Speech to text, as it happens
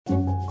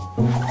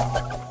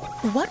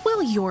What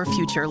will your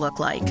future look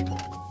like?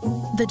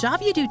 The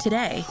job you do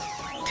today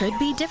could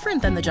be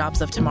different than the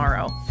jobs of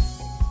tomorrow.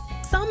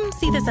 Some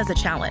see this as a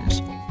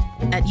challenge.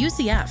 At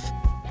UCF,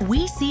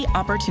 we see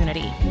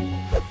opportunity.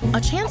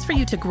 A chance for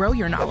you to grow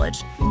your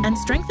knowledge and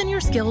strengthen your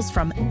skills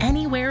from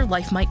anywhere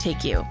life might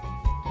take you.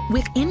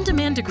 With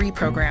in-demand degree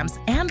programs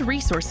and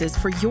resources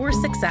for your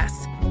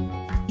success,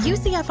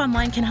 UCF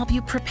Online can help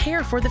you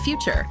prepare for the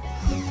future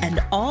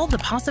and all the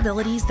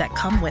possibilities that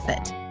come with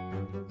it.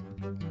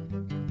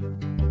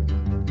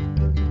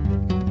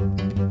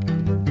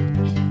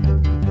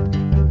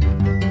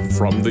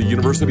 From the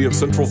University of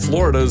Central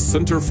Florida's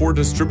Center for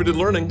Distributed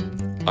Learning,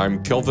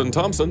 I'm Kelvin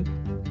Thompson.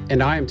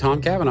 And I am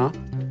Tom Cavanaugh.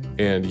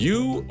 And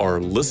you are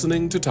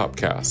listening to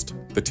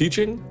Topcast, the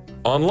Teaching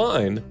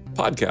Online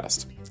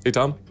podcast. Hey,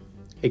 Tom.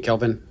 Hey,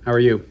 Kelvin. How are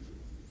you?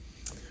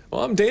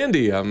 Well, I'm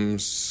dandy. I'm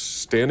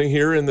standing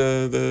here in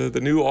the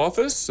new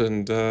office,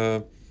 and,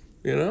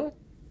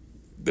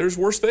 there's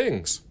worse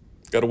things.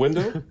 Got a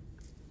window.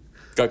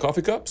 Got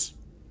coffee cups.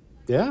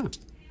 Yeah.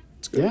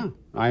 It's good. Yeah.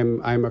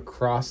 I'm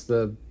across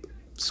the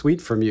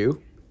suite from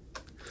you.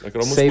 I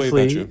could almost wave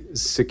at you. Safely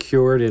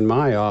secured in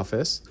my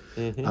office.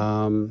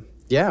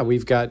 Mm-hmm.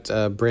 We've got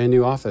a brand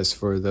new office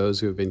for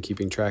those who have been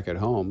keeping track at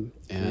home.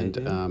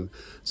 And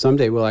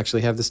someday we'll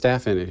actually have the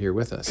staff in it here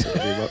with us.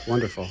 It'll be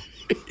wonderful.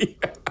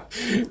 Yeah.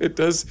 It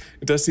does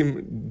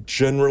seem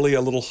generally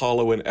a little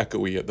hollow and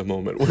echoey at the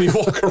moment when you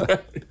walk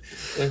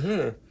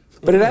around.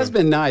 But it has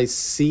been nice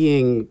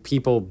seeing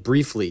people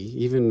briefly,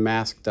 even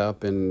masked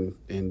up and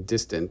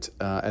distant,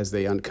 as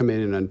they come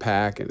in and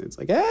unpack. And it's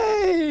like,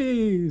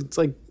 hey! It's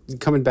like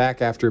coming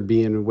back after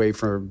being away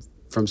from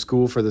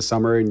school for the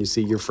summer, and you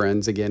see your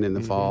friends again in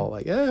the fall.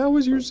 Like, hey, how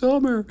was your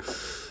summer?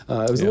 It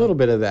was a little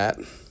bit of that.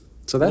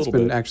 So that's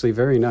been actually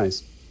very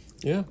nice.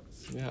 Yeah.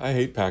 I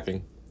hate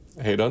packing.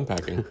 I hate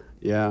unpacking.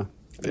 Yeah.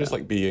 I just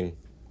like being.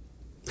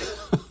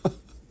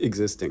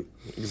 Existing.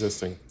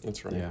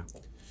 That's right. Yeah.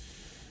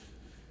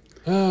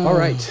 All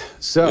right.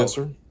 So, yes,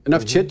 sir.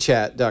 Enough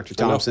chit-chat, Dr.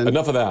 Thompson.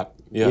 Enough of that.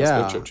 Yes,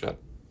 no chit-chat.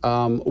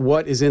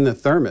 What is in the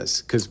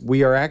thermos? Because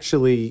we are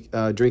actually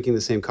drinking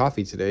the same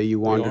coffee today. You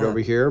wandered over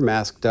here,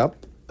 masked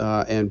up,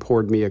 and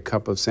poured me a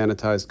cup of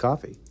sanitized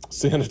coffee.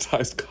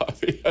 Sanitized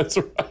coffee. That's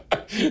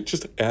right.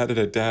 Just added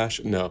a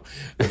dash. No,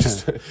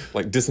 just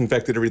like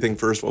disinfected everything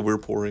first while we were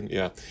pouring.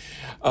 Yeah.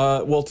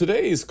 Well,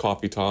 today's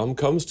coffee, Tom,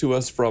 comes to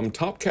us from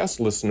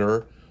Topcast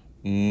listener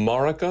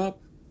Marika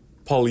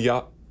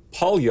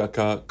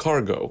Palyaka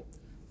Cargo.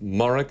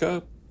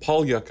 Marika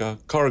Palyaka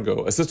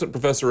Cargo, assistant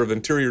professor of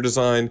interior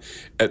design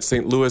at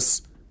St.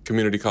 Louis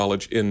Community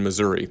College in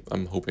Missouri.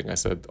 I'm hoping I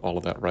said all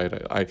of that right.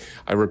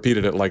 I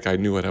repeated it like I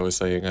knew what I was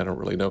saying. I don't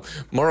really know.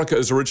 Marika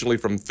is originally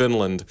from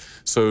Finland,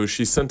 so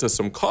she sent us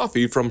some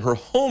coffee from her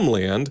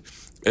homeland,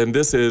 and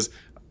this is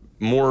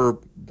more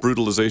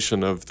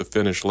brutalization of the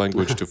Finnish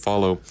language to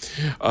follow.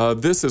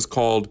 This is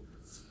called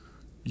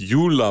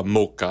Jula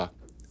Mocha,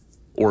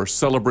 or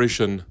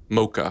Celebration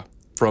Mocha,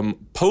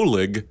 from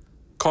Polig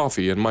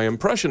Coffee. And my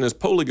impression is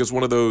Polig is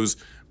one of those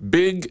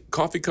big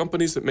coffee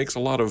companies that makes a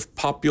lot of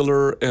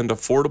popular and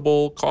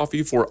affordable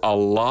coffee for a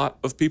lot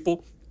of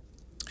people.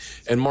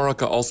 And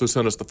Marika also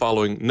sent us the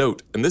following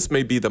note, and this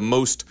may be the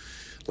most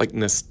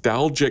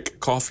nostalgic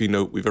coffee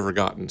note we've ever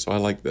gotten, so I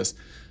like this.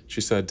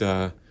 She said,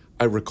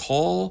 I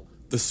recall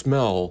the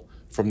smell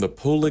from the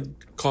Polig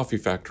coffee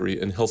factory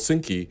in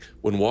Helsinki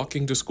when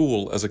walking to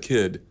school as a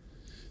kid.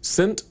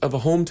 Scent of a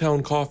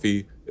hometown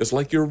coffee is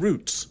like your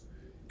roots.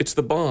 It's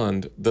the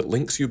bond that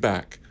links you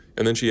back.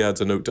 And then she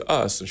adds a note to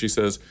us, and she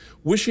says,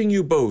 wishing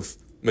you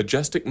both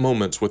majestic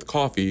moments with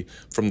coffee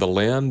from the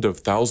land of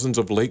thousands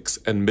of lakes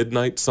and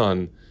midnight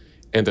sun,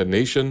 and a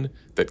nation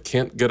that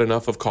can't get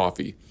enough of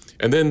coffee.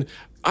 And then,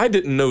 I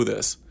didn't know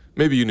this,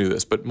 maybe you knew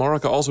this, but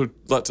Marika also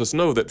lets us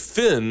know that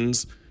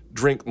Finns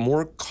drink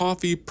more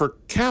coffee per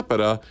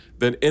capita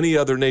than any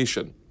other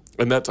nation.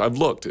 And I've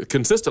looked,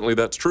 consistently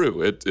that's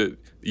true,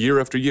 year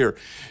after year.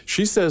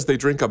 She says they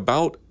drink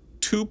about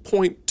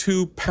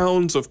 2.2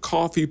 pounds of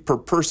coffee per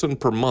person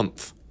per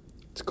month.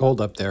 It's cold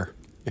up there.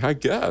 I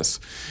guess.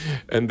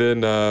 And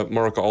then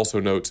Marika also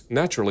notes,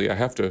 naturally, I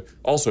have to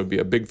also be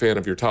a big fan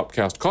of your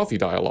Topcast coffee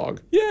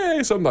dialogue.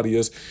 Yay, somebody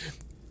is.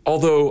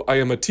 Although I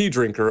am a tea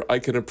drinker, I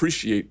can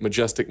appreciate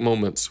majestic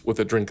moments with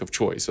a drink of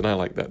choice. And I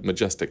like that,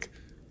 majestic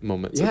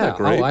moments. Yeah, isn't that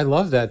great? I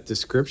love that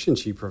description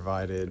she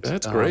provided.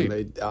 That's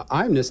great.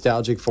 I'm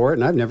nostalgic for it,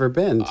 and I've never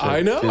been to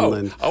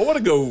Finland. I want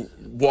to go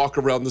walk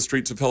around the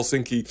streets of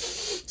Helsinki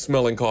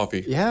smelling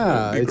coffee.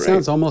 Yeah, it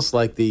sounds almost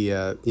like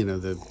the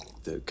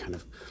kind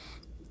of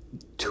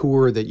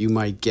tour that you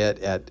might get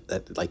at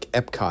like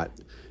Epcot.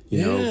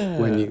 You know,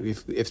 when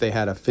if they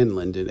had a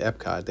Finland in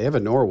Epcot, they have a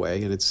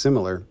Norway, and it's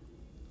similar.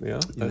 Yeah,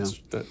 that's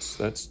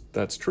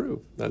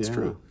true. That's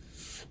true.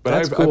 But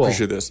That's I cool.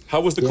 appreciate this.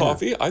 How was the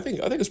coffee? I think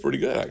it's pretty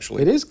good,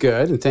 actually. It is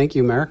good, and thank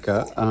you,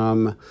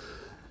 Marika.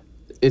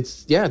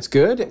 It's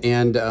good,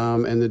 and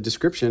the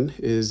description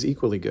is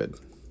equally good.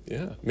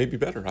 Yeah, maybe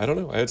better. I don't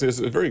know. It's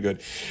very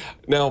good.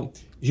 Now,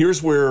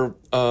 here's where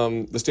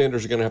the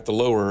standards are going to have to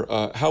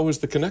lower. How is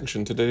the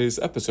connection to today's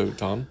episode,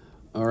 Tom?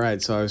 All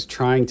right, so I was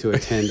trying to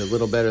attend a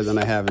little better than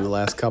I have in the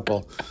last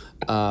couple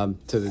to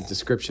the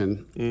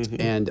description,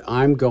 and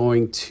I'm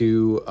going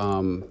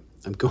to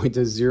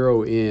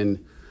zero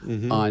in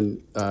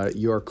on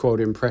your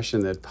quote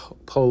impression that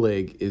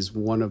Polig is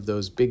one of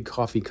those big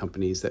coffee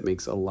companies that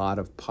makes a lot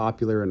of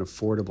popular and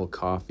affordable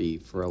coffee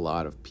for a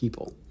lot of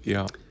people.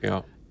 Yeah.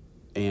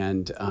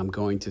 And I'm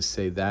going to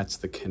say that's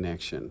the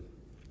connection.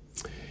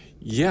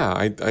 Yeah,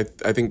 I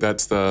think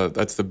that's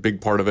the big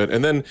part of it.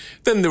 And then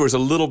there was a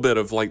little bit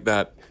of like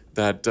that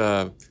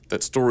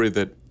story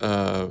that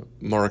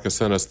Marika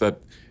sent us that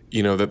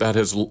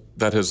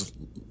that has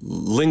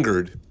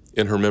lingered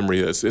in her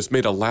memory. It's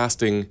made a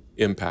lasting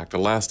impact, a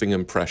lasting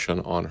impression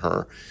on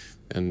her,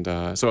 and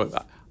so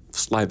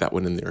slide that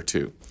one in there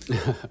too.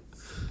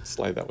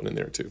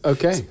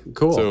 Okay,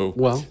 cool. So,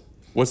 well,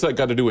 what's that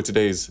got to do with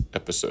today's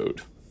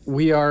episode?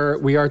 We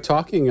are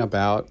talking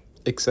about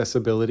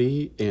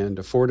accessibility and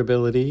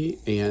affordability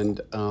and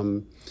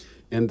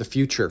the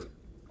future,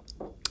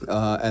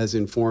 as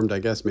informed, I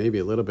guess, maybe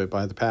a little bit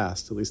by the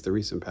past, at least the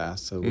recent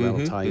past. So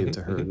that'll tie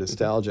into her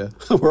nostalgia.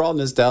 We're all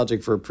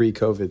nostalgic for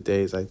pre-COVID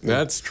days, I think.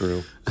 That's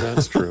true.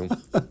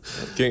 A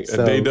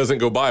day doesn't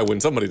go by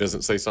when somebody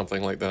doesn't say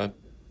something like that.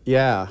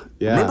 Yeah.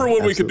 Remember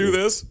when absolutely. we could do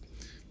this?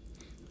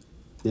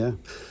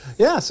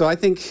 Yeah. So I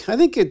think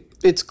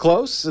it's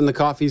close, and the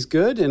coffee's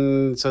good,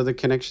 and so the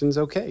connection's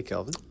okay,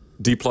 Kelvin.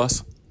 D+.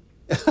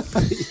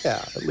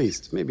 Yeah, at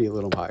least maybe a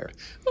little higher.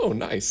 Oh,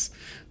 nice.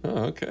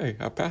 Oh, okay,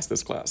 I passed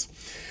this class.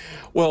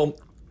 Well,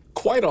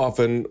 quite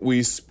often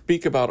we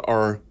speak about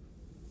our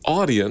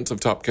audience of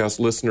Topcast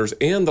listeners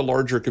and the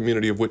larger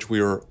community of which we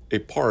are a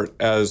part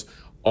as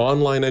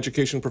online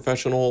education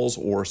professionals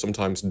or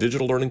sometimes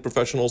digital learning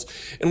professionals.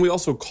 And we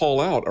also call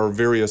out our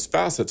various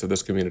facets of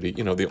this community,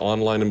 the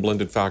online and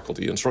blended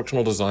faculty,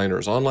 instructional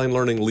designers, online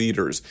learning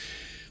leaders.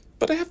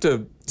 But I have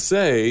to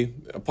say,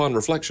 upon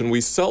reflection, we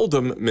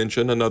seldom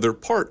mention another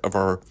part of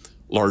our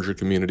larger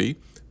community.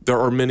 There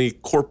are many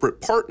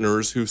corporate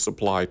partners who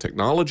supply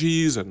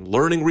technologies and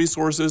learning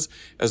resources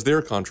as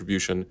their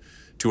contribution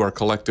to our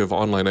collective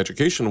online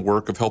education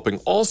work of helping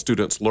all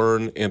students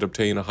learn and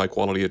obtain a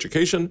high-quality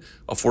education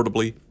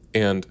affordably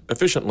and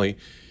efficiently.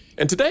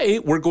 And today,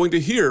 we're going to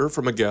hear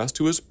from a guest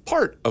who is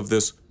part of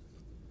this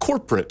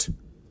corporate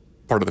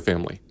part of the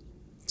family.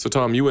 So,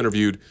 Tom, you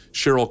interviewed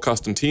Cheryl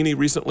Costantini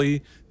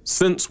recently,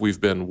 since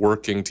we've been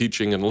working,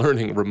 teaching, and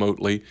learning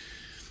remotely.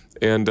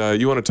 And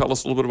you want to tell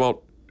us a little bit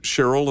about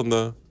Cheryl and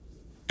the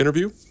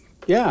interview?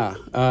 Yeah,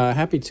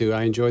 happy to.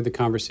 I enjoyed the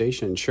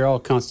conversation.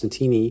 Cheryl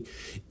Costantini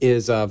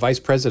is vice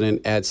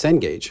president at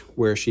Cengage,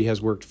 where she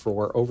has worked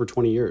for over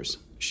 20 years.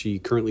 She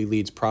currently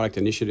leads product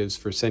initiatives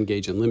for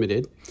Cengage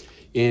Unlimited,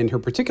 and her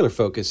particular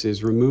focus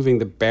is removing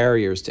the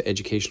barriers to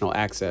educational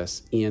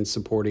access and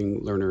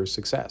supporting learner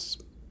success.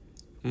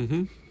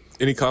 Mm-hmm.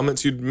 Any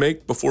comments you'd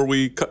make before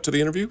we cut to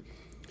the interview?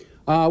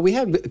 We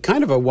had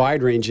kind of a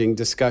wide-ranging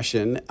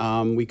discussion.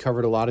 We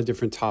covered a lot of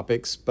different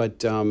topics,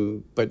 but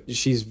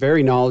she's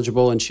very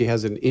knowledgeable, and she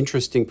has an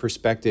interesting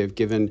perspective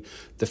given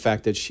the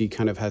fact that she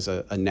kind of has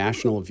a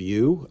national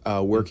view,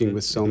 working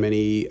with so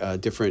many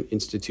different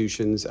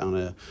institutions on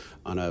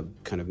a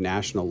kind of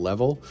national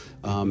level,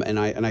 and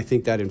I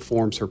think that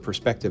informs her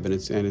perspective, and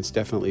it's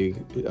definitely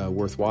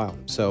worthwhile.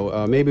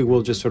 So maybe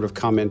we'll just sort of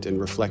comment and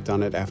reflect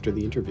on it after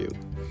the interview.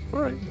 All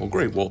right. Well,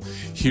 great. Well,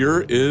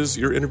 here is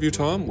your interview,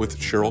 Tom, with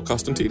Cheryl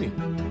Costantini.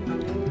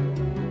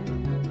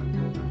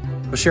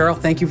 Well, Cheryl,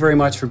 thank you very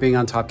much for being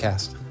on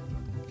Topcast.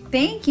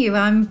 Thank you.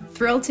 I'm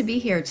thrilled to be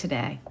here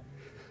today.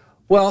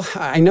 Well,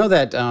 I know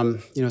that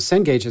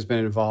Cengage has been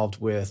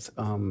involved with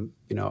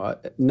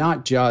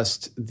not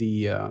just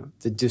the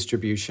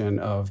distribution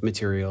of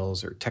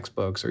materials or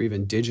textbooks or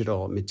even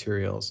digital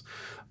materials,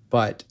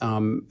 but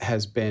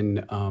has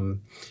been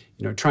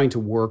trying to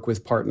work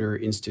with partner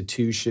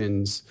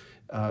institutions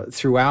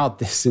throughout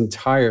this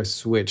entire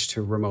switch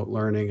to remote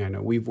learning. I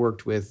know we've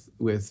worked with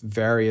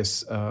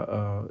various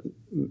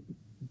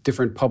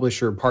different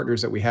publisher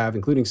partners that we have,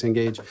 including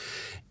Cengage,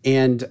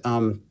 and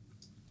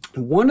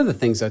one of the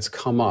things that's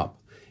come up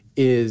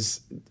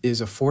is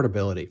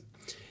affordability.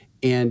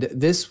 And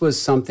this was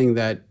something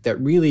that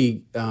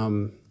really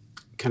kind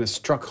of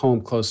struck home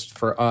close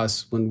for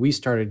us when we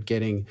started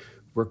getting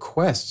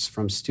requests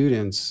from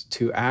students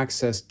to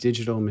access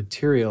digital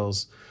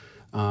materials.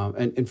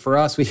 And for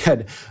us, we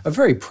had a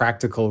very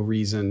practical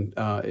reason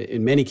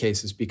in many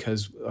cases,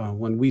 because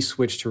when we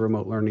switched to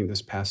remote learning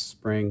this past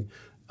spring,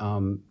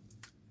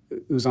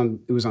 it was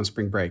on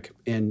spring break,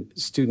 and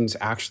students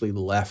actually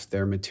left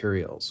their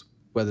materials,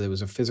 whether it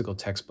was a physical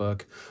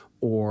textbook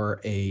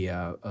or a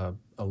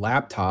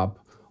laptop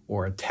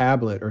or a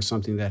tablet or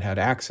something that had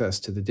access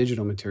to the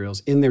digital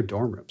materials in their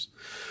dorm rooms.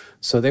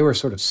 So they were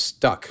sort of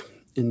stuck.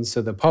 And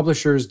so the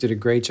publishers did a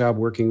great job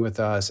working with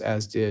us,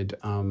 as did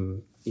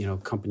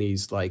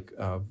companies like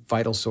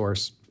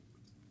VitalSource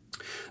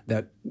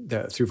that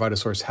through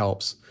VitalSource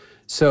Helps.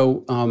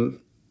 So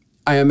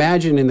I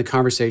imagine in the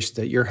conversation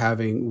that you're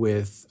having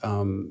with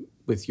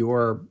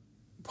your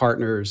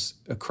partners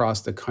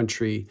across the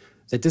country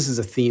that this is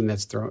a theme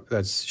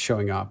that's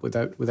showing up. Would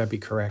that be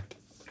correct?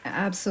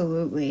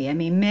 Absolutely. I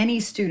mean, many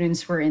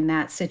students were in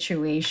that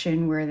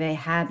situation where they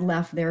had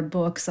left their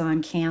books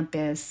on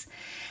campus.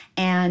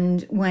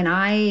 And when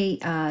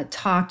I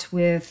talked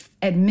with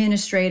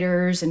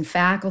administrators and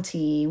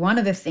faculty, one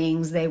of the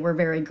things they were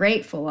very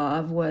grateful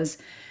of was,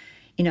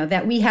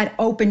 that we had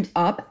opened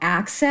up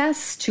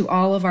access to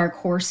all of our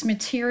course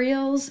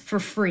materials for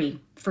free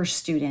for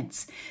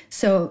students.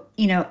 So,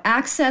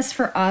 access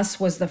for us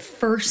was the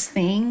first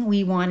thing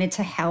we wanted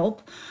to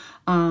help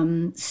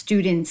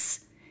students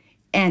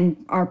and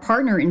our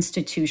partner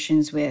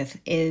institutions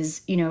with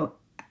is,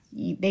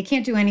 they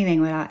can't do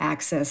anything without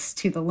access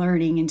to the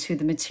learning and to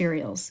the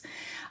materials.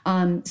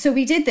 So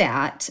we did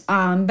that.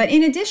 But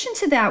in addition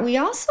to that, we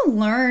also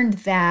learned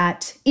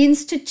that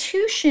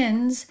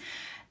institutions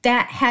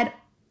that had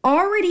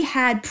already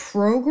had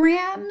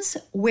programs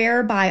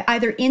whereby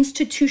either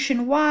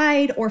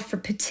institution-wide or for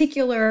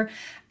particular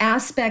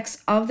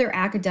aspects of their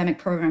academic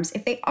programs,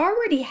 if they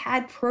already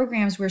had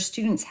programs where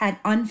students had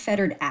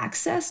unfettered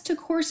access to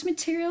course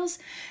materials,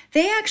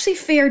 they actually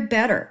fared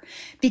better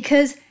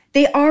because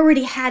they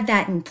already had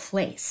that in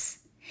place.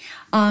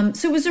 So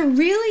it was a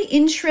really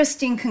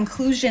interesting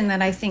conclusion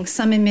that I think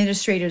some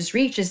administrators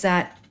reach is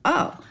that,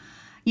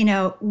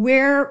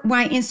 where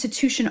my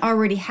institution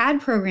already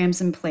had programs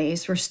in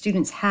place where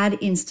students had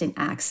instant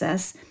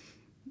access,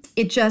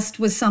 it just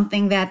was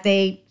something that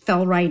they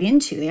fell right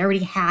into. They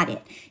already had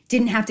it.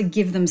 Didn't have to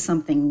give them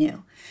something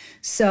new.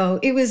 So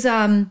it was,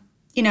 our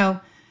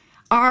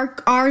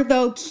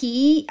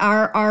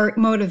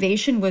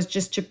motivation was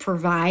just to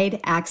provide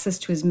access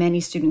to as many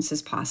students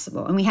as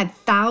possible. And we had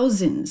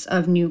thousands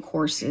of new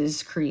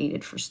courses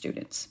created for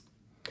students.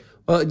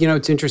 Well,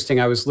 it's interesting.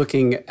 I was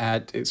looking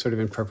at, sort of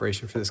in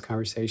preparation for this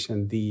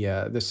conversation,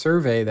 the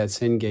survey that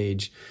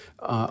Cengage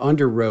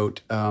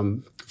underwrote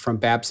from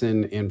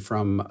Babson and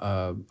from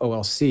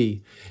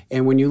OLC.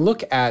 And when you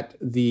look at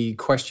the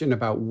question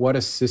about what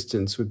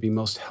assistance would be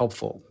most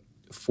helpful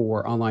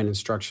for online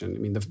instruction, I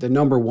mean, the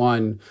number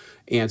one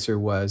answer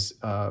was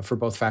for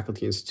both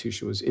faculty and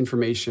institution was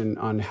information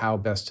on how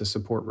best to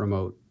support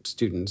remote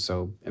students.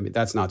 So, I mean,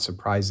 that's not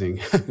surprising.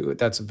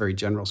 That's a very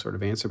general sort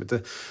of answer.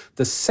 But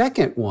the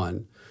second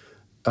one,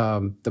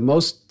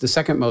 the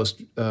second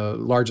most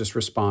largest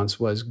response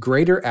was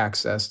greater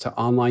access to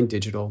online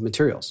digital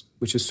materials,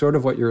 which is sort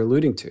of what you're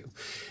alluding to.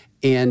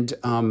 And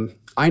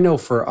I know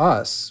for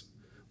us,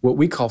 what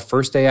we call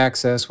first day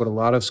access, what a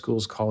lot of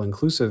schools call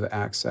inclusive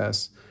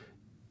access,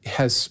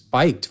 has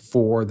spiked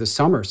for the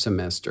summer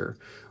semester,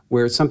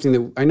 where it's something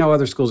that I know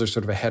other schools are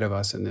sort of ahead of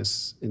us in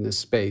this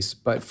space,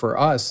 but for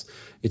us,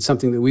 it's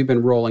something that we've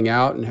been rolling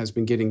out and has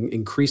been getting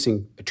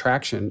increasing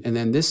traction. And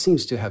then this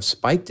seems to have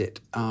spiked it.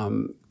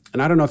 And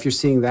I don't know if you're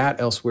seeing that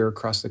elsewhere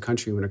across the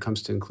country when it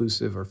comes to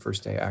inclusive or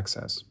first day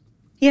access.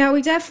 Yeah,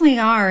 we definitely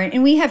are.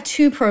 And we have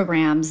two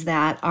programs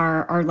that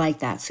are like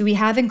that. So we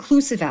have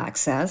inclusive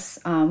access,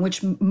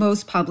 which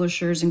most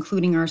publishers,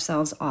 including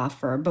ourselves,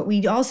 offer. But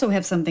we also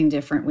have something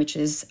different, which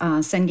is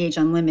Cengage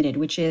Unlimited,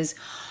 which is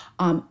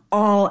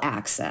all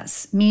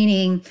access,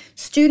 meaning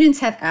students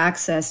have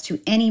access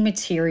to any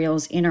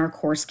materials in our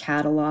course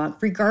catalog,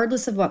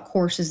 regardless of what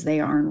courses they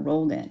are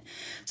enrolled in.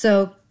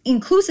 So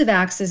inclusive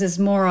access is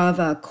more of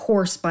a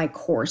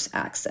course-by-course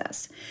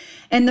access.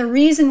 And the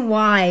reason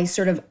why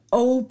sort of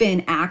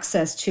open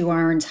access to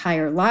our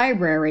entire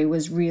library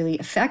was really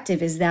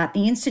effective is that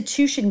the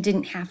institution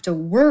didn't have to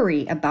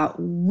worry about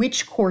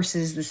which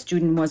courses the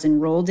student was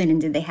enrolled in and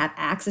did they have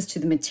access to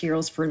the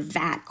materials for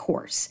that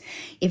course.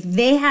 If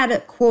they had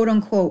a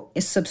quote-unquote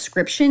a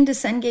subscription to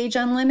Cengage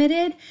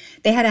Unlimited,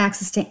 they had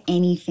access to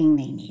anything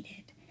they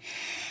needed.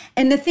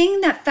 And the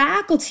thing that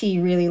faculty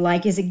really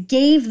like is it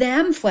gave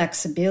them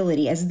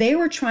flexibility as they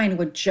were trying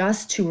to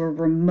adjust to a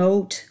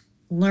remote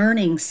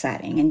learning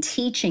setting and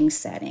teaching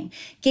setting,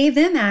 gave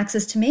them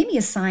access to maybe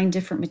assign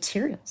different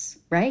materials,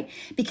 right?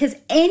 Because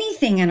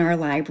anything in our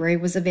library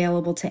was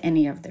available to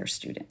any of their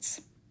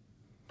students.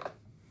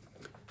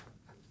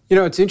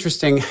 It's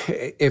interesting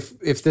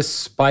if this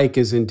spike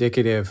is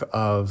indicative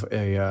of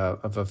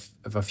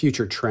a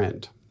future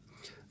trend.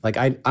 Like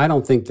I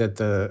don't think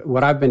that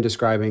what I've been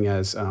describing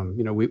as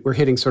we're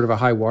hitting sort of a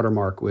high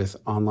watermark with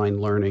online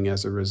learning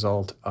as a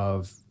result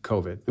of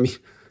COVID. I mean,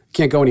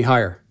 can't go any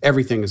higher.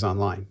 Everything is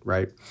online,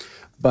 right?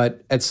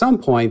 But at some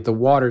point, the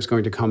water is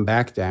going to come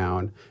back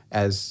down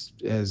as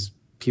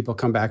people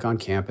come back on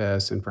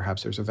campus and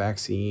perhaps there's a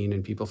vaccine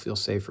and people feel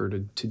safer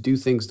to do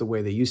things the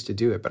way they used to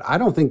do it. But I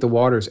don't think the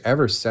water is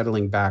ever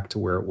settling back to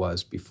where it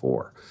was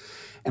before.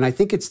 And I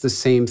think it's the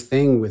same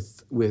thing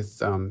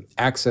with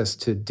access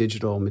to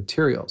digital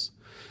materials.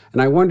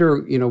 And I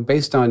wonder,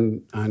 based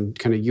on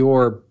kind of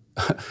your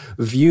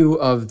view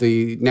of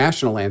the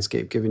national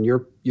landscape, given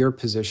your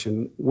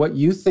position, what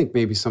you think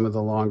maybe some of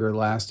the longer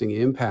lasting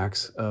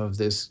impacts of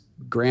this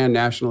grand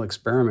national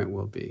experiment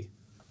will be.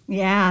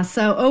 Yeah,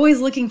 so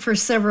always looking for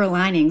silver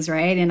linings,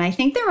 right? And I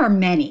think there are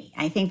many.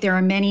 I think there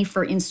are many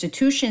for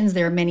institutions,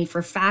 there are many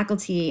for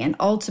faculty, and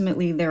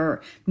ultimately there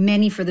are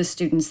many for the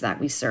students that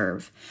we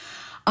serve.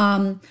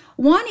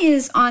 One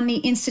is on the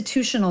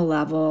institutional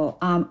level.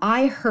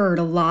 I heard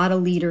a lot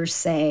of leaders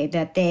say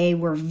that they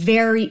were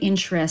very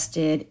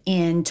interested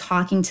in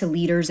talking to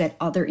leaders at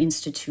other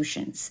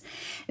institutions,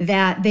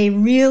 that they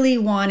really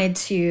wanted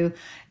to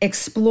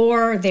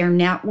explore their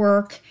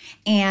network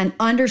and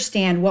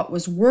understand what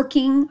was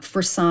working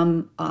for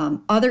some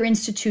other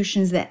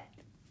institutions that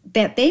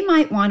they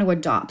might want to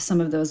adopt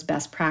some of those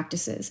best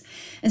practices.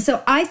 And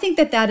so I think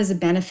that is a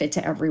benefit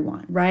to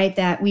everyone, right?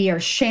 That we are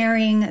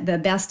sharing the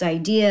best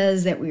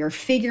ideas, that we are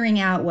figuring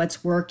out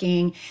what's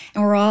working,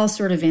 and we're all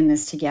sort of in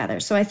this together.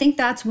 So I think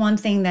that's one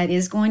thing that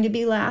is going to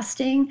be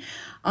lasting.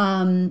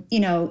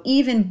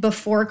 Even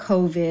before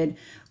COVID,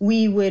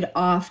 we would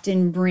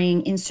often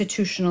bring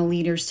institutional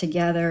leaders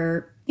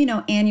together,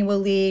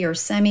 annually or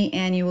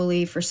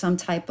semi-annually for some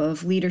type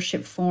of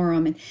leadership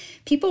forum. And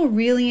people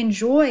really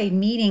enjoy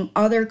meeting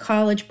other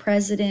college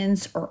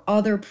presidents or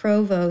other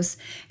provosts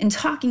and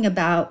talking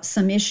about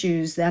some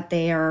issues that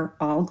they are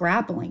all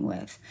grappling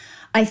with.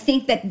 I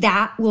think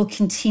that will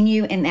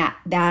continue, and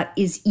that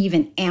is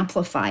even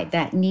amplified.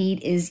 That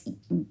need is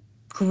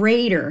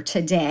greater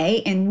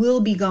today and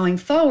will be going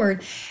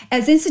forward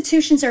as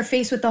institutions are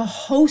faced with a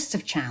host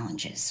of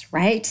challenges,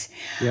 right?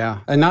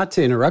 Yeah. And not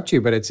to interrupt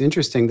you, but it's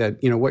interesting that,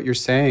 what you're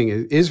saying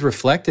is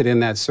reflected in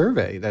that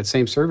survey, that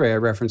same survey I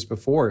referenced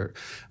before.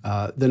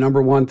 The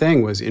number one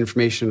thing was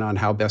information on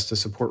how best to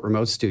support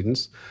remote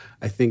students.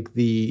 I think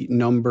the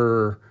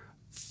number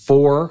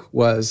 4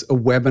 was a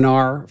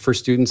webinar for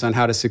students on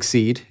how to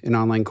succeed in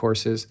online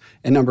courses.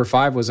 And number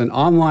 5 was an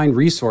online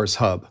resource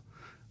hub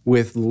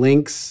with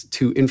links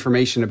to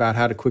information about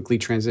how to quickly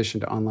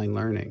transition to online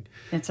learning.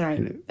 That's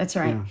right. That's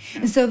right. Yeah.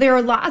 And so there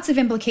are lots of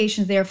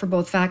implications there for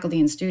both faculty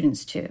and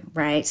students too,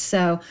 right?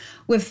 So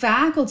with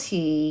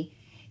faculty,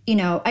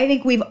 I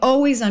think we've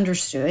always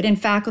understood, and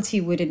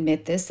faculty would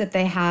admit this, that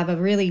they have a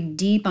really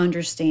deep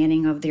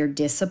understanding of their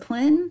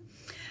discipline,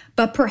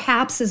 but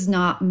perhaps is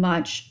not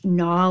much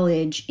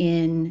knowledge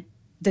in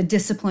the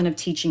discipline of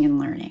teaching and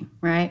learning,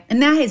 right?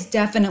 And that has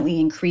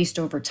definitely increased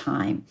over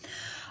time.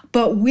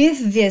 But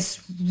with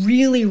this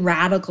really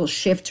radical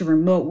shift to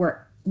remote,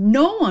 where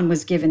no one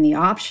was given the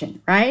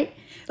option, right?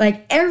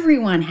 Like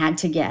everyone had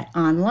to get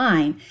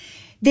online.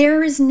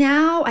 There is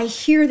now, I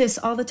hear this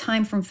all the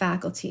time from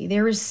faculty,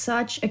 there is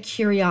such a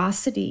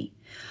curiosity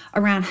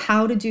around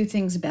how to do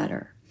things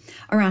better,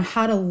 around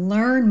how to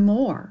learn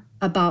more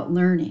about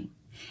learning,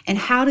 and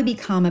how to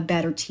become a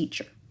better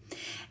teacher.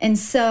 And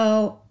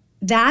so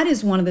that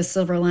is one of the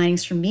silver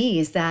linings for me,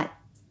 is that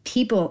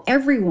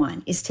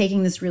everyone is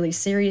taking this really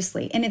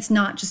seriously. And it's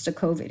not just a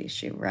COVID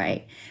issue,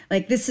 right?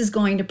 Like this is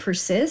going to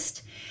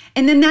persist.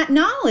 And then that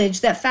knowledge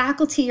that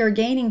faculty are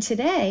gaining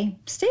today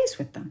stays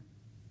with them,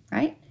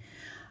 right?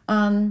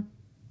 On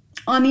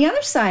the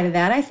other side of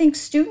that, I think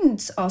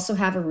students also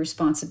have a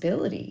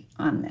responsibility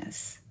on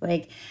this.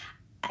 Like,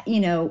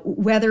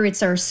 whether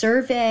it's our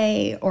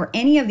survey or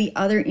any of the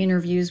other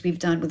interviews we've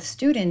done with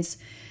students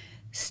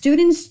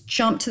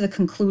jump to the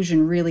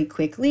conclusion really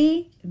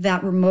quickly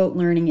that remote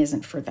learning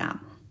isn't for them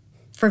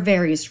for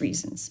various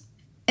reasons.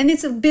 And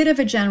it's a bit of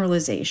a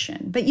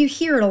generalization, but you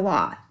hear it a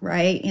lot,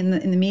 right, in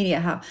the media,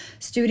 how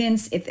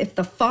students, if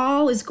the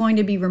fall is going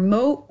to be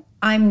remote,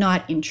 I'm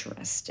not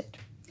interested.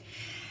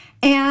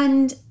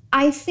 And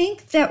I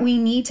think that we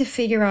need to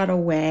figure out a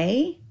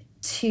way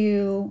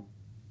to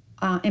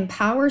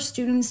empower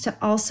students to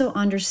also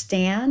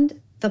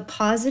understand the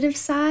positive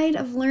side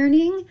of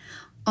learning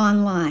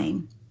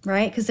online,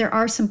 right? Because there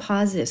are some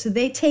positives. So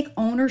they take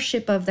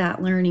ownership of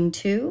that learning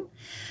too.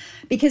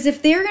 Because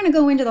if they're going to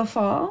go into the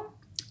fall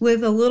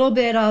with a little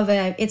bit of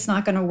it's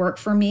not going to work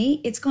for me,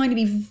 it's going to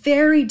be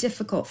very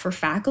difficult for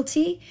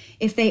faculty,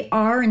 if they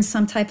are in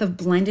some type of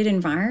blended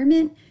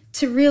environment,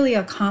 to really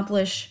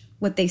accomplish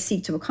what they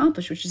seek to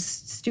accomplish, which is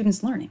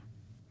students learning.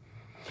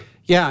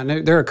 Yeah,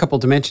 and there are a couple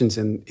dimensions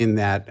in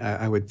that,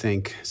 I would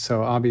think.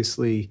 So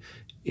obviously,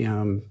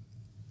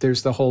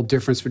 there's the whole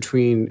difference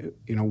between,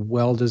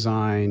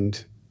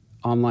 well-designed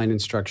online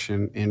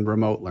instruction and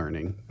remote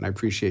learning. And I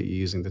appreciate you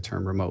using the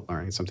term remote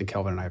learning. It's something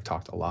Kelvin and I have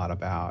talked a lot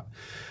about.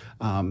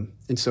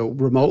 And so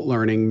remote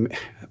learning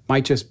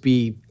might just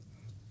be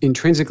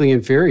intrinsically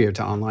inferior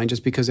to online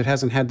just because it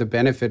hasn't had the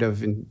benefit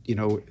of,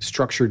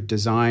 structured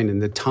design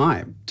and the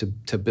time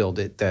to build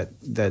it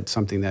that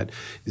something that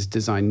is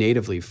designed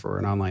natively for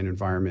an online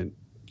environment,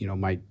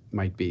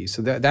 might be.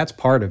 So that's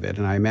part of it.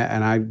 And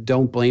I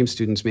don't blame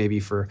students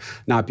maybe for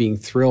not being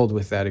thrilled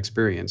with that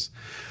experience.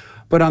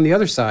 But on the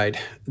other side,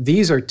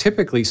 these are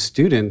typically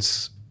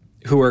students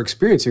who are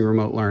experiencing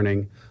remote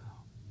learning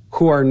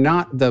who are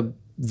not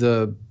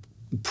the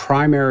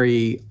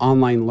primary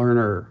online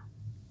learner,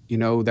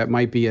 that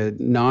might be a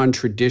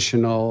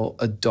non-traditional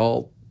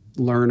adult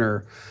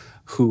learner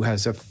who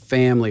has a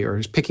family or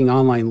is picking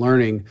online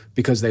learning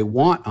because they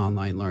want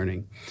online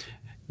learning.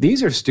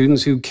 These are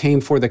students who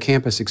came for the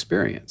campus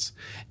experience,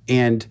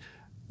 and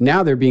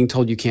now they're being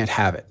told you can't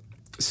have it.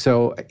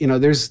 So,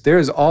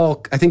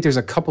 I think there's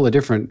a couple of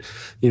different,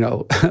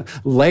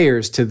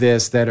 layers to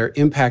this that are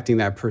impacting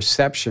that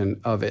perception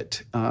of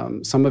it.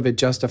 Some of it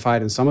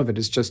justified, and some of it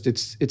is just,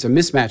 it's a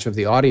mismatch of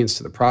the audience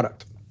to the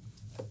product.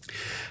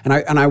 And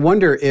I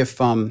wonder if,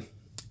 when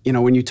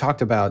you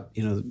talked about,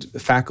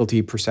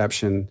 faculty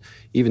perception,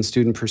 even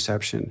student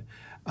perception,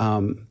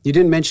 you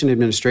didn't mention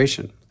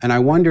administration. And I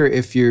wonder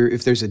if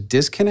there's a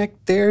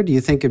disconnect there. Do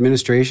you think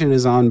administration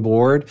is on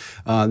board?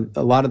 A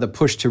lot of the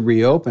push to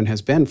reopen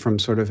has been from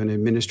sort of an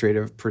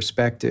administrative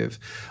perspective,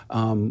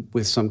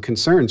 with some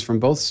concerns from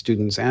both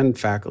students and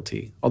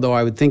faculty. Although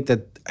I do think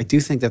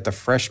that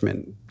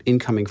the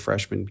incoming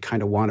freshmen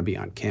kind of want to be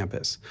on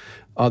campus.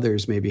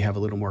 Others maybe have a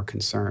little more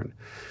concern.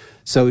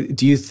 So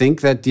do you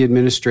think that the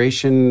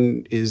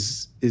administration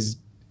is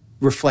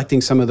reflecting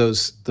some of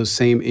those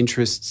same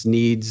interests,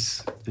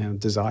 needs,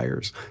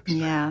 desires?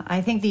 Yeah, I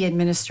think the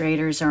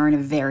administrators are in a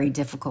very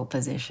difficult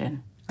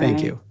position. Right?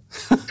 Thank you.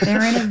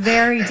 They're in a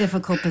very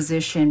difficult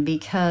position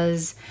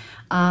because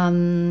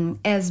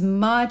as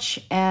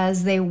much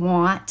as they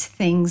want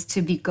things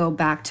to go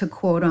back to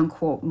quote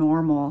unquote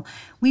normal,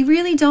 we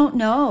really don't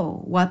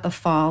know what the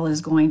fall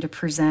is going to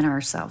present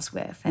ourselves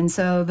with. And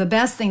so the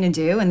best thing to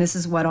do, and this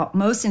is what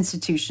most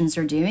institutions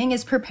are doing,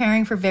 is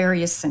preparing for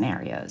various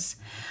scenarios.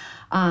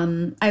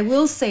 I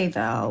will say,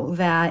 though,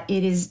 that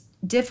it is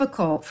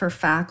difficult for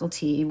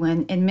faculty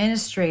when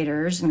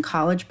administrators and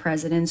college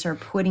presidents are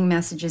putting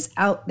messages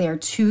out there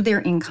to their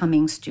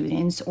incoming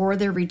students or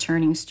their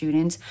returning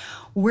students,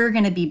 we're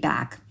going to be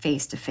back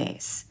face to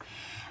face.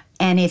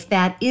 And if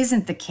that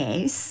isn't the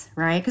case,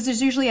 right, because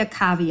there's usually a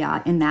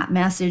caveat in that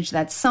message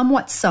that's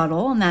somewhat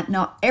subtle and that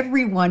not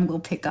everyone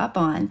will pick up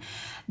on,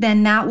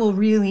 then that will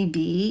really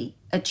be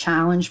a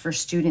challenge for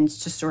students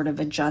to sort of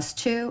adjust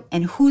to.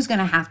 And who's going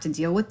to have to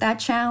deal with that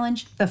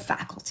challenge? The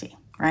faculty,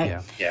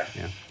 right? Yeah.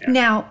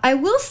 Now, I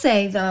will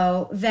say,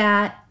 though,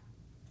 that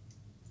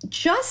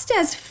just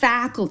as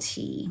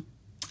faculty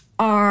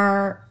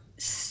are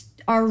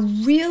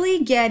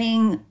really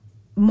getting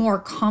more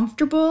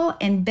comfortable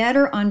and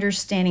better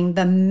understanding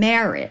the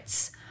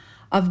merits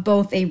of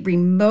both a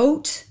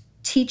remote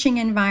teaching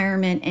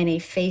environment and a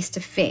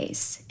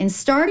face-to-face, and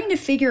starting to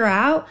figure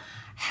out,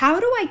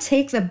 how do I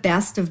take the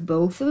best of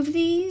both of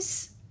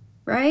these,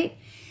 right?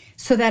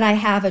 So that I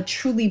have a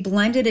truly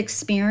blended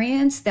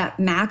experience that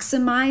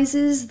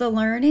maximizes the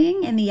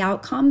learning and the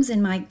outcomes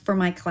for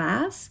my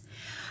class.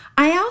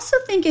 I also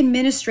think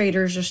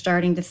administrators are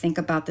starting to think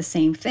about the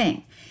same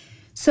thing.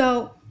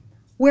 So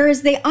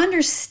whereas they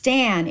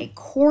understand a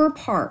core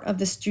part of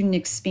the student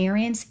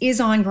experience is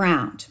on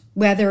ground,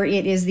 whether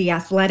it is the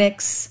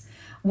athletics,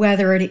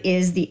 whether it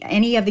is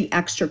any of the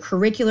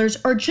extracurriculars,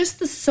 or just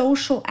the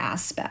social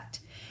aspect.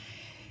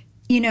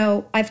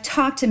 I've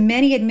talked to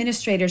many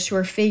administrators who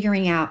are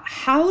figuring out,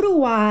 how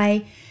do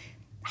I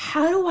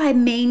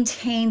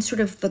maintain sort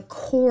of the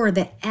core,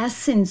 the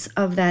essence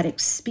of that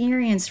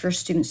experience for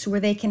students where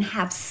they can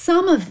have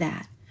some of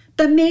that,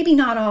 but maybe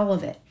not all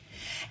of it.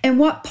 And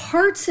what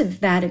parts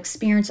of that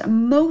experience are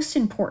most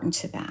important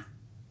to them,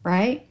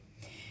 right?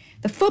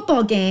 The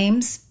football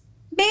games,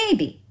 may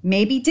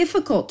be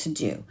difficult to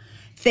do.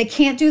 If they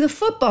can't do the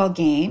football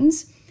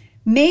games,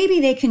 maybe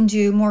they can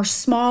do more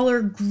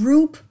smaller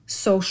group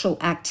social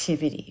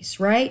activities,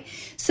 right?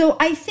 So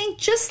I think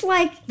just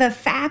like the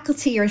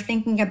faculty are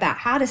thinking about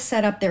how to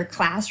set up their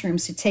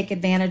classrooms to take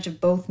advantage of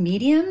both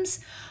mediums,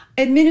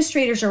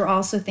 administrators are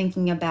also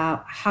thinking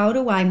about, how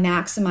do I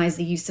maximize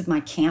the use of my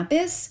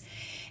campus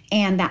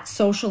and that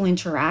social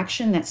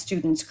interaction that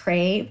students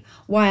crave,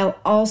 while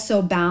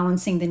also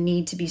balancing the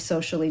need to be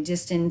socially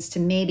distanced, to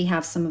maybe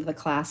have some of the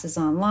classes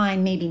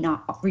online, maybe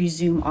not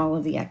resume all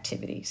of the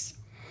activities.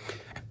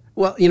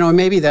 Well,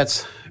 maybe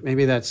this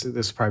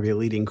is probably a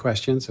leading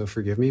question, so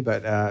forgive me,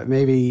 but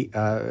maybe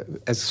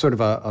as sort of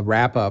a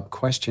wrap-up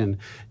question,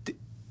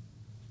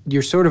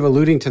 you're sort of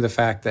alluding to the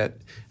fact that,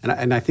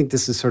 and I think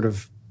this is sort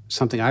of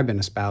something I've been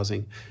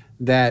espousing,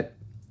 that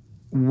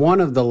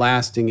one of the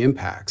lasting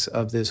impacts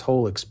of this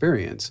whole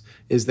experience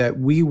is that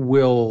we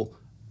will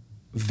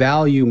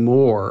value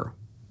more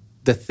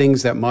the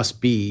things that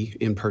must be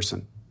in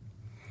person.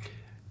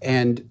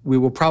 And we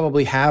will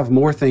probably have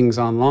more things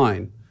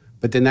online,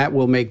 but then that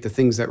will make the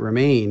things that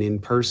remain in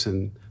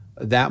person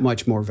that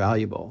much more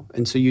valuable.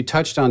 And so you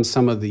touched on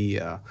some of the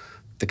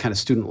kind of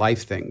student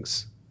life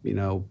things,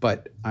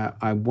 but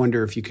I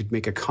wonder if you could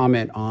make a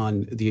comment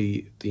on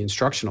the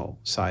instructional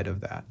side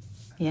of that.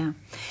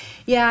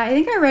 Yeah, I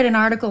think I read an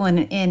article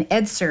in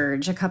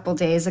EdSurge a couple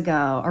days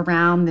ago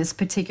around this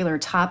particular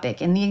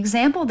topic. And the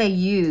example they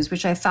used,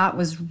 which I thought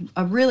was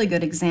a really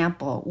good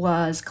example,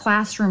 was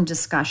classroom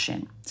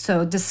discussion.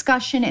 So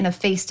discussion in a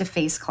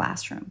face-to-face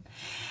classroom,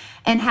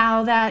 and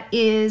how that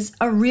is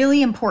a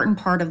really important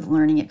part of the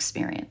learning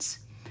experience.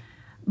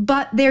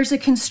 But there's a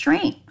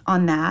constraint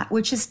on that,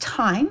 which is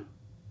time,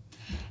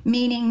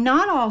 meaning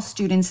not all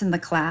students in the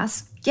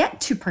class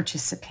get to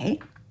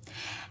participate.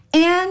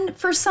 And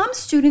for some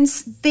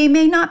students, they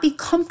may not be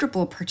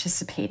comfortable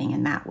participating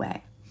in that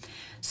way.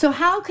 So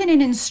how can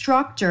an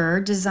instructor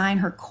design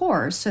her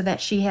course so that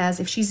she has,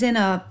 if she's in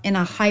a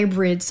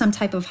hybrid, some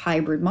type of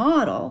hybrid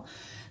model,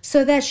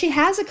 so that she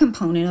has a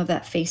component of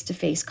that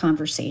face-to-face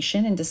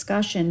conversation and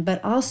discussion, but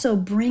also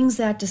brings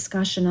that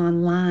discussion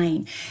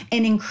online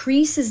and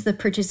increases the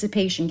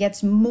participation,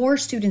 gets more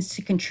students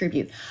to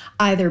contribute,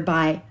 either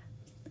by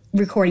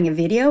recording a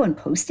video and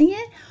posting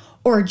it,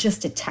 or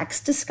just a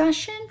text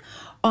discussion.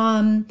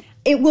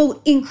 It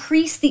will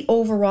increase the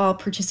overall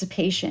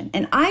participation.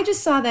 And I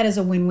just saw that as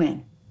a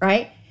win-win,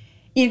 right?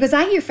 You know, because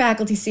I hear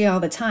faculty say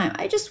all the time,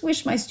 I just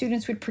wish my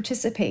students would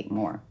participate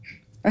more,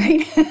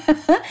 right?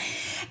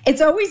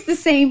 It's always the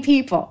same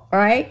people,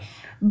 right?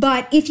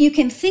 But if you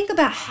can think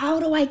about how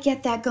do I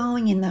get that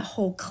going in the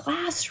whole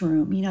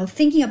classroom, you know,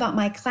 thinking about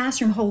my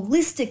classroom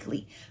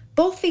holistically,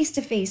 both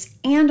face-to-face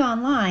and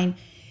online,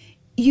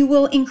 you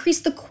will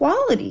increase the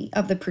quality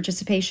of the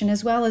participation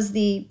as well as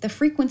the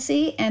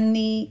frequency and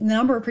the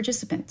number of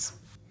participants.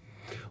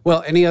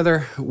 Well, any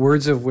other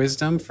words of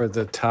wisdom for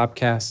the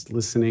Topcast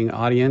listening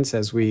audience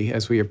as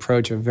we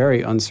approach a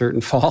very uncertain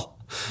fall?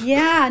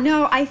 Yeah,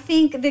 no, I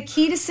think the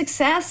key to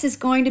success is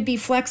going to be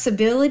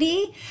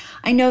flexibility.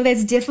 I know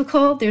that's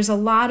difficult. There's a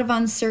lot of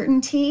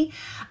uncertainty.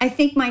 I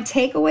think my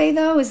takeaway,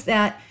 though, is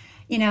that,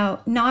 you know,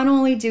 not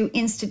only do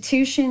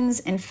institutions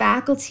and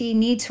faculty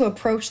need to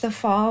approach the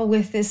fall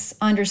with this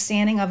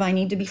understanding of I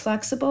need to be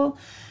flexible,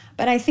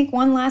 but I think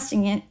one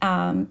lasting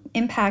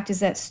impact is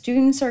that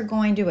students are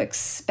going to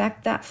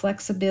expect that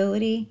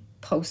flexibility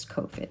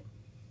post-COVID,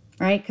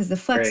 right? Because the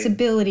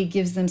flexibility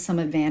gives them some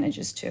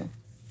advantages too.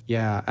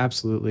 Yeah,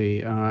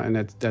 absolutely, and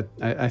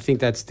I think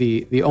that's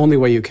the only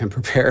way you can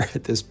prepare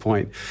at this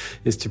point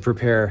is to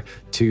prepare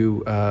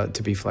to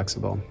be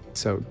flexible.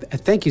 So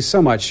thank you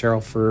so much,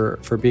 Cheryl,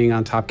 for being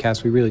on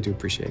Topcast. We really do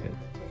appreciate it.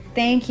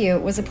 Thank you.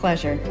 It was a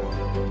pleasure.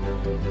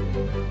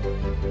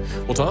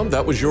 Well, Tom,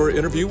 that was your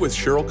interview with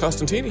Cheryl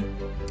Costantini.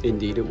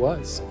 Indeed, it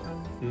was.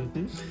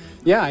 Mm-hmm.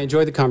 Yeah, I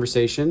enjoyed the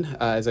conversation.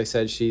 As I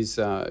said, she's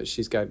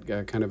got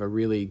kind of a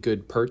really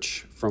good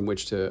perch from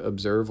which to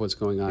observe what's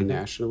going on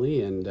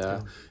nationally, and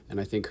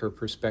I think her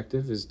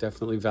perspective is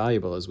definitely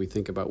valuable as we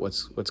think about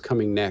what's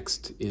coming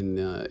next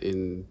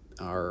in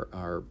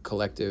our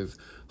collective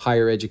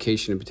higher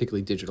education and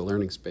particularly digital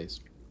learning space.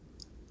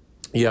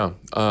 Yeah,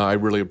 I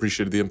really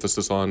appreciated the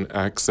emphasis on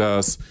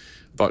access,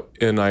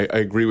 and I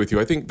agree with you.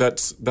 I think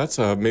that's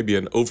maybe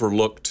an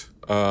overlooked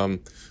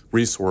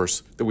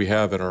resource that we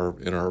have in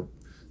our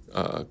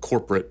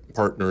corporate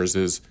partners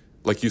is,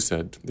 like you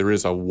said, there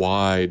is a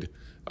wide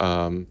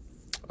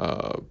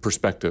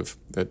perspective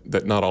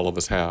that not all of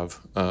us have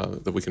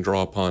that we can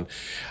draw upon.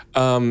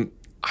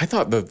 I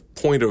thought the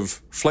point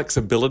of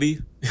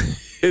flexibility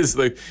is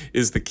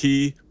the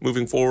key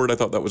moving forward. I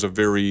thought that was a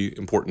very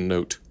important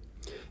note.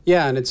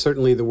 Yeah, and it's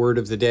certainly the word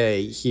of the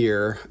day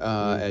here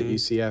at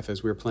UCF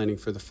as we're planning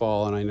for the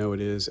fall, and I know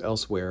it is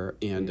elsewhere.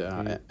 And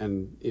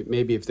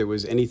maybe if there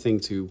was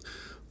anything to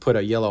put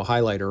a yellow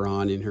highlighter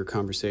on in her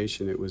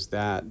conversation, it was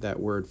that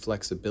word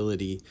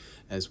flexibility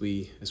as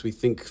we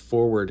think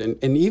forward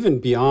and even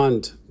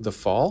beyond the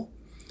fall.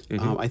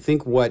 I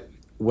think what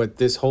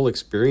this whole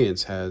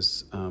experience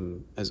has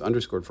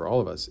underscored for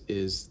all of us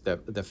is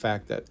that the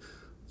fact that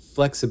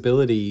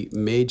flexibility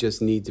may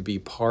just need to be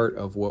part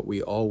of what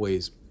we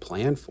always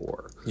plan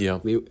for. Yeah.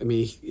 I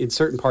mean, in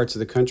certain parts of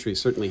the country,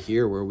 certainly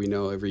here where we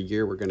know every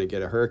year we're going to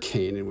get a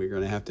hurricane and we're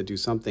going to have to do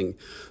something,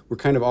 we're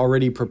kind of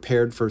already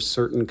prepared for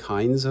certain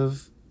kinds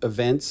of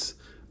events.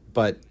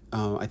 But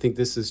I think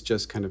this has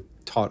just kind of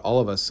taught all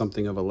of us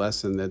something of a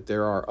lesson that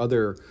there are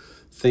other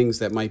things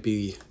that might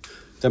be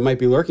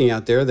lurking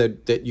out there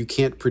that you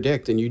can't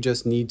predict, and you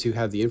just need to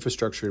have the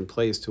infrastructure in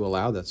place to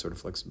allow that sort of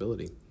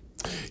flexibility.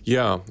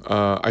 Yeah,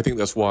 I think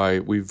that's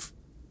why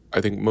I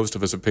think most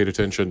of us have paid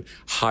attention.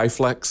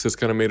 HyFlex has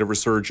kind of made a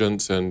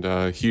resurgence, and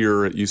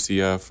here at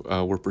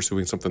UCF, we're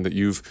pursuing something that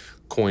you've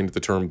coined the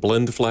term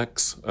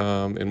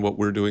BlendFlex in what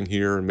we're doing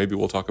here, and maybe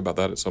we'll talk about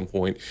that at some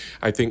point.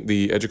 I think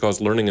the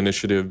EDUCAUSE Learning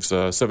Initiative's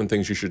 7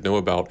 Things You Should Know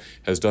About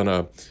has done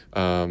a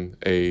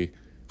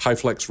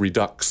HyFlex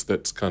Redux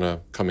that's kind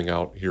of coming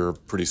out here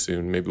pretty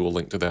soon. Maybe we'll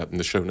link to that in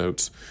the show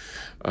notes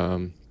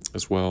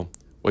as well.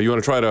 Well, you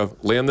want to try to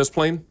land this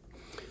plane?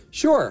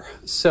 Sure.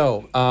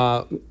 So,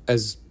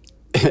 as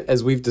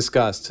we've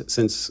discussed,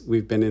 since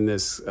we've been in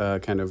this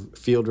kind of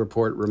field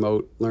report,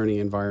 remote learning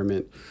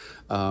environment,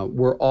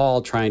 we're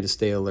all trying to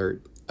stay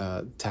alert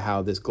to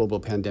how this global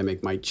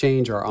pandemic might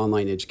change our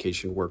online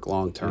education work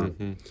long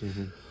term.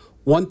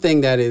 One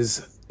thing that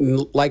is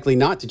likely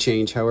not to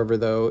change, however,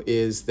 though,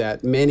 is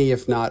that many,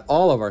 if not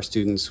all of our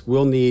students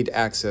will need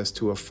access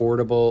to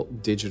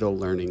affordable digital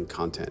learning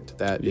content.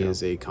 That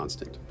is a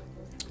constant.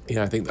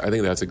 Yeah, I think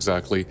that's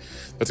exactly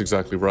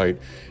right.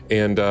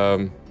 And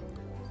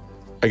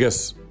I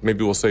guess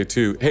maybe we'll say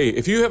too, hey,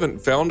 if you haven't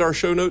found our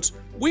show notes,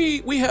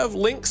 we have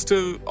links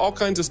to all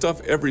kinds of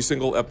stuff every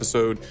single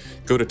episode.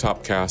 Go to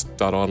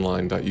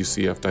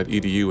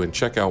topcast.online.ucf.edu and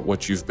check out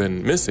what you've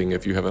been missing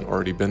if you haven't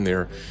already been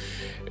there.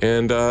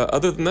 And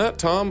other than that,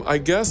 Tom, I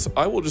guess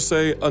I will just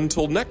say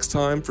until next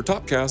time for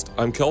Topcast,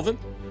 I'm Kelvin.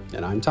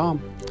 And I'm Tom.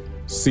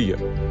 See ya.